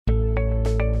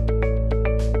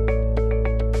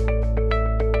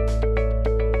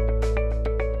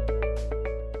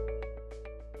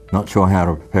Not sure how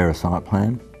to prepare a site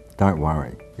plan? Don't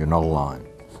worry, you're not alone.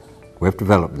 We've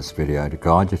developed this video to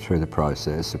guide you through the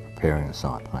process of preparing a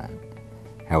site plan.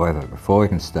 However, before we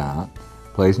can start,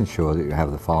 please ensure that you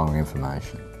have the following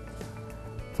information.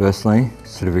 Firstly,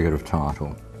 certificate of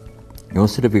title. Your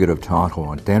certificate of title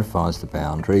identifies the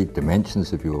boundary,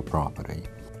 dimensions of your property.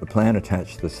 The plan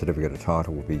attached to the certificate of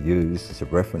title will be used as a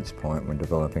reference point when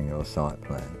developing your site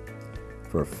plan.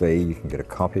 For a fee, you can get a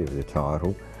copy of the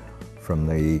title from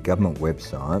the government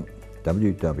website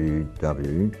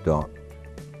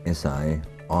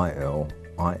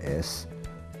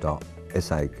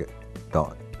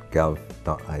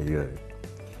www.sailis.sa.gov.au.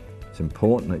 It's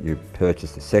important that you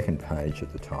purchase the second page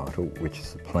of the title, which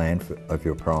is the plan of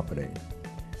your property.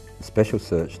 A special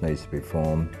search needs to be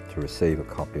formed to receive a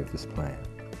copy of this plan.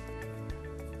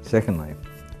 Secondly,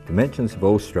 dimensions of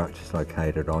all structures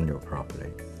located on your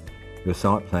property. Your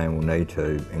site plan will need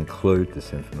to include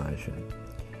this information.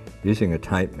 Using a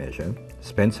tape measure,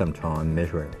 spend some time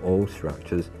measuring all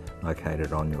structures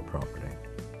located on your property.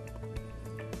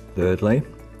 Thirdly,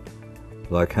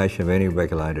 location of any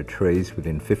regulated trees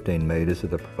within 15 metres of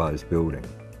the proposed building.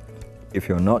 If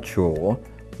you're not sure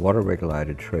what a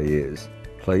regulated tree is,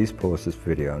 please pause this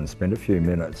video and spend a few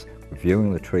minutes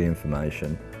reviewing the tree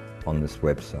information on this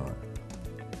website.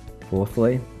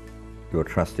 Fourthly, your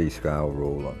trustee scale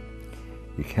ruler.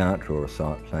 You can't draw a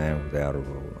site plan without a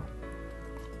ruler.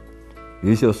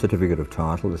 Use your certificate of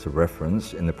title as a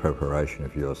reference in the preparation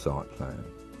of your site plan.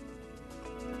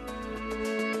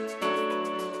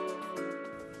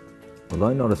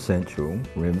 Although not essential,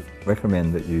 we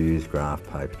recommend that you use graph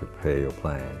paper to prepare your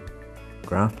plan.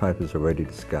 Graph papers are ready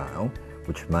to scale,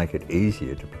 which make it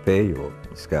easier to prepare your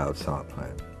scaled site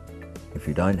plan. If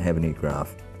you don't have any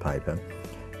graph paper,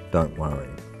 don't worry.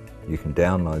 You can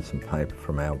download some paper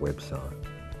from our website.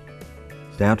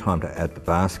 It's now time to add the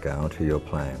bar scale to your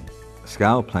plan. A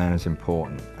scale plan is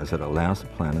important as it allows the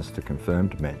planners to confirm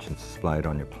dimensions displayed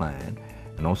on your plan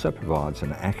and also provides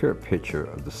an accurate picture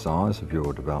of the size of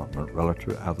your development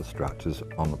relative to other structures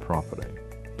on the property.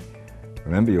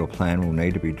 Remember, your plan will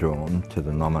need to be drawn to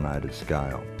the nominated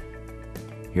scale.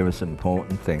 Here are some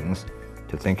important things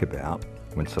to think about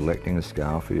when selecting a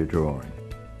scale for your drawing.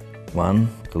 1.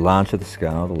 The larger the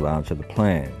scale, the larger the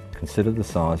plan. Consider the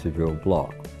size of your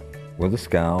block. Will the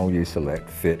scale you select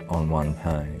fit on one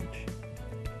page?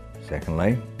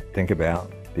 Secondly, think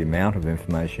about the amount of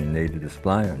information you need to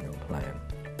display on your plan.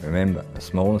 Remember, a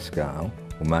smaller scale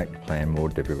will make the plan more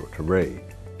difficult to read.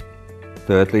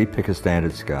 Thirdly, pick a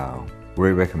standard scale.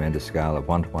 We recommend a scale of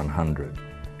 1 to 100.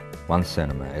 1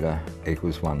 centimetre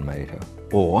equals 1 metre,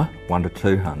 or 1 to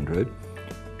 200,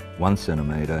 1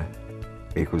 centimetre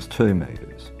equals 2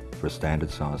 metres for a standard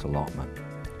size allotment.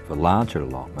 For larger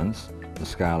allotments, the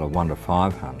scale of 1 to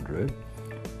 500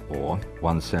 or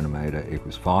 1 centimetre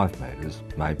equals 5 metres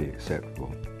may be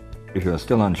acceptable. If you are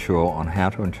still unsure on how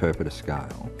to interpret a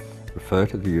scale, refer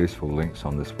to the useful links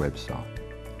on this website.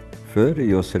 Refer to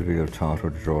your certificate of title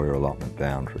to draw your allotment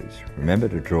boundaries. Remember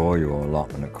to draw your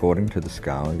allotment according to the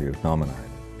scale you have nominated.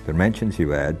 The dimensions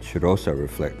you add should also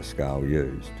reflect the scale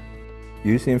used.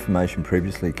 Use the information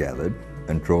previously gathered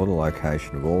and draw the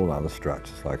location of all other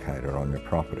structures located on your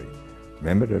property.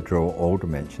 Remember to draw all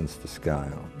dimensions to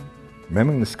scale.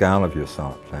 Remembering the scale of your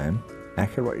site plan,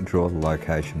 accurately draw the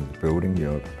location of the building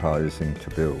you are proposing to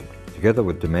build, together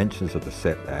with dimensions of the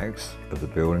setbacks of the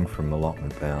building from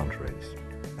allotment boundaries.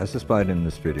 As displayed in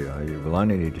this video, you will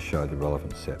only need to show the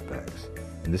relevant setbacks.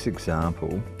 In this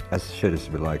example, as the shed is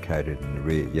to be located in the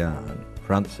rear yard,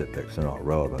 front setbacks are not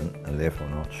relevant and therefore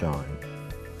not shown.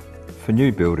 For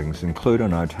new buildings, include a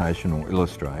notation or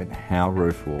illustrate how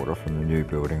roof water from the new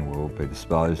building will be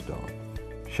disposed of.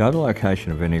 Show the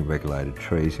location of any regulated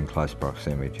trees in close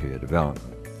proximity to your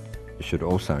development. It should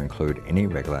also include any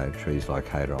regulated trees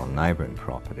located on neighbouring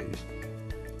properties.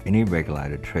 Any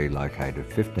regulated tree located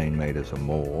 15 metres or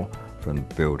more from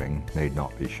the building need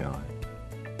not be shown.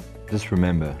 Just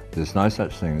remember, there's no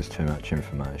such thing as too much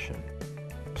information.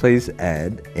 Please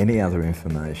add any other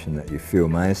information that you feel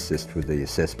may assist with the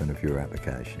assessment of your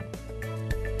application.